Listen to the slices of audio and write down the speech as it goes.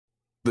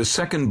The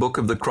second book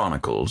of the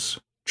Chronicles,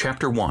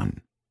 chapter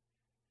 1.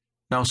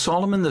 Now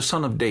Solomon the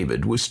son of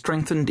David was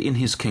strengthened in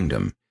his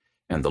kingdom,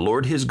 and the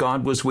Lord his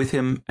God was with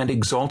him, and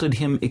exalted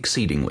him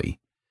exceedingly.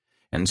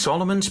 And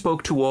Solomon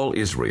spoke to all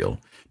Israel,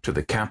 to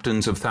the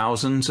captains of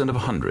thousands and of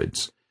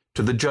hundreds,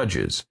 to the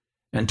judges,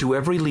 and to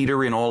every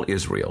leader in all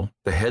Israel,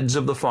 the heads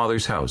of the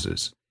fathers'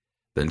 houses.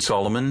 Then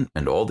Solomon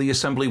and all the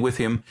assembly with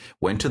him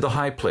went to the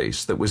high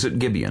place that was at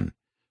Gibeon,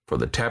 for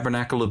the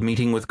tabernacle of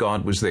meeting with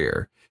God was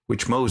there,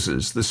 which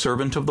Moses, the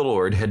servant of the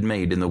Lord, had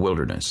made in the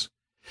wilderness.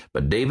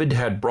 But David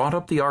had brought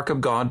up the ark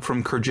of God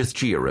from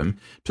Kirjath-jearim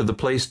to the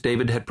place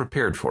David had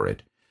prepared for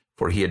it,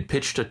 for he had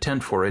pitched a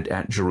tent for it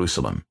at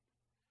Jerusalem.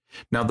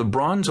 Now the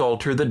bronze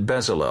altar that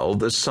Bezalel,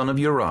 the son of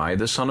Uri,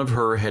 the son of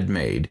Hur, had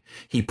made,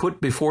 he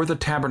put before the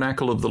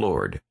tabernacle of the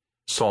Lord.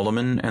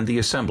 Solomon and the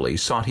assembly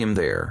sought him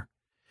there.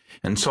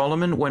 And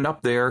Solomon went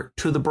up there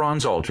to the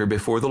bronze altar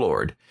before the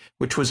Lord,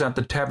 which was at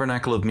the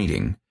tabernacle of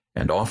meeting,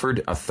 and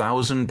offered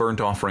 1,000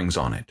 burnt offerings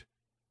on it.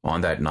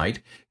 On that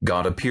night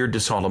God appeared to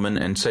Solomon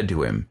and said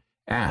to him,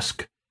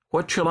 "Ask,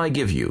 what shall I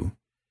give you?"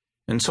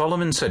 And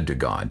Solomon said to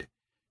God,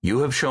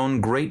 "You have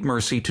shown great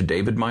mercy to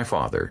David my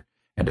father,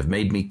 and have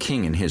made me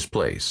king in his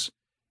place.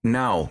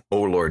 Now,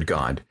 O Lord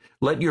God,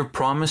 let your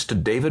promise to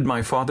David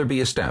my father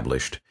be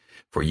established,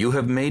 for you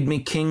have made me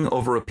king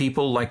over a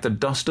people like the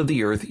dust of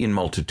the earth in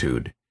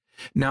multitude.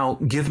 Now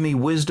give me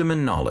wisdom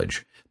and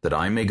knowledge, that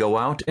I may go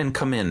out and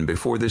come in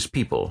before this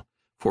people,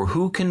 for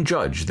who can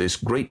judge this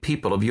great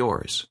people of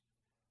yours?"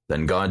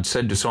 Then God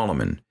said to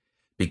Solomon,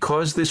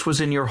 "Because this was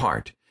in your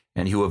heart,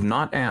 and you have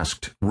not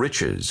asked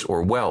riches,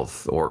 or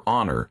wealth, or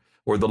honor,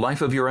 or the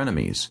life of your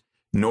enemies,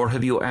 nor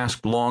have you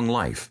asked long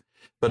life,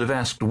 but have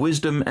asked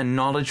wisdom and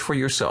knowledge for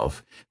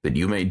yourself, that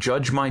you may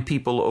judge my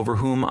people over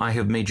whom I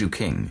have made you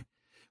king.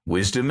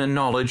 Wisdom and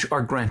knowledge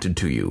are granted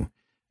to you,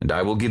 and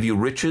I will give you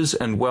riches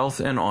and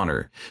wealth and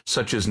honor,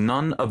 such as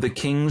none of the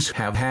kings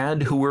have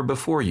had who were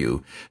before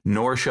you,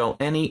 nor shall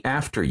any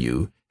after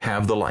you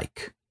have the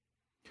like."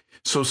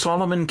 So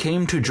Solomon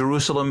came to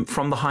Jerusalem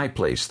from the high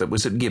place that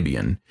was at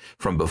Gibeon,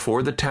 from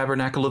before the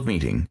tabernacle of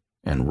meeting,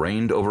 and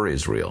reigned over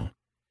Israel.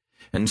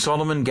 And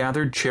Solomon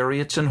gathered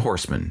chariots and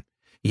horsemen.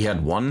 He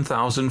had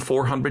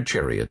 1,400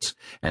 chariots,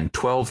 and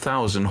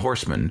 12,000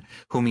 horsemen,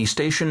 whom he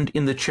stationed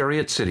in the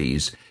chariot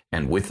cities,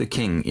 and with the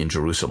king in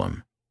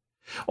Jerusalem.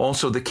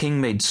 Also the king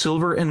made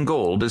silver and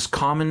gold as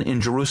common in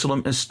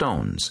Jerusalem as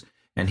stones,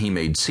 and he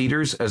made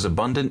cedars as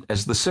abundant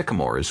as the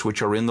sycamores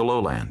which are in the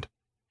lowland.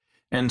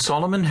 And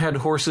Solomon had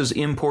horses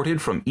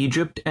imported from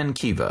Egypt and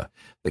Keva.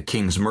 The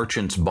king's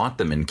merchants bought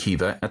them in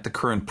Keva at the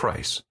current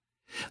price.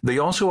 They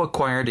also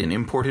acquired and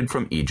imported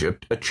from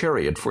Egypt a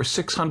chariot for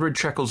 600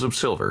 shekels of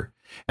silver,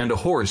 and a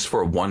horse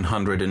for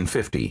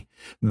 150.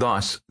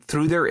 Thus,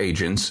 through their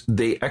agents,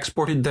 they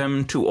exported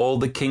them to all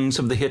the kings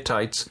of the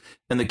Hittites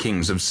and the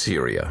kings of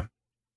Syria.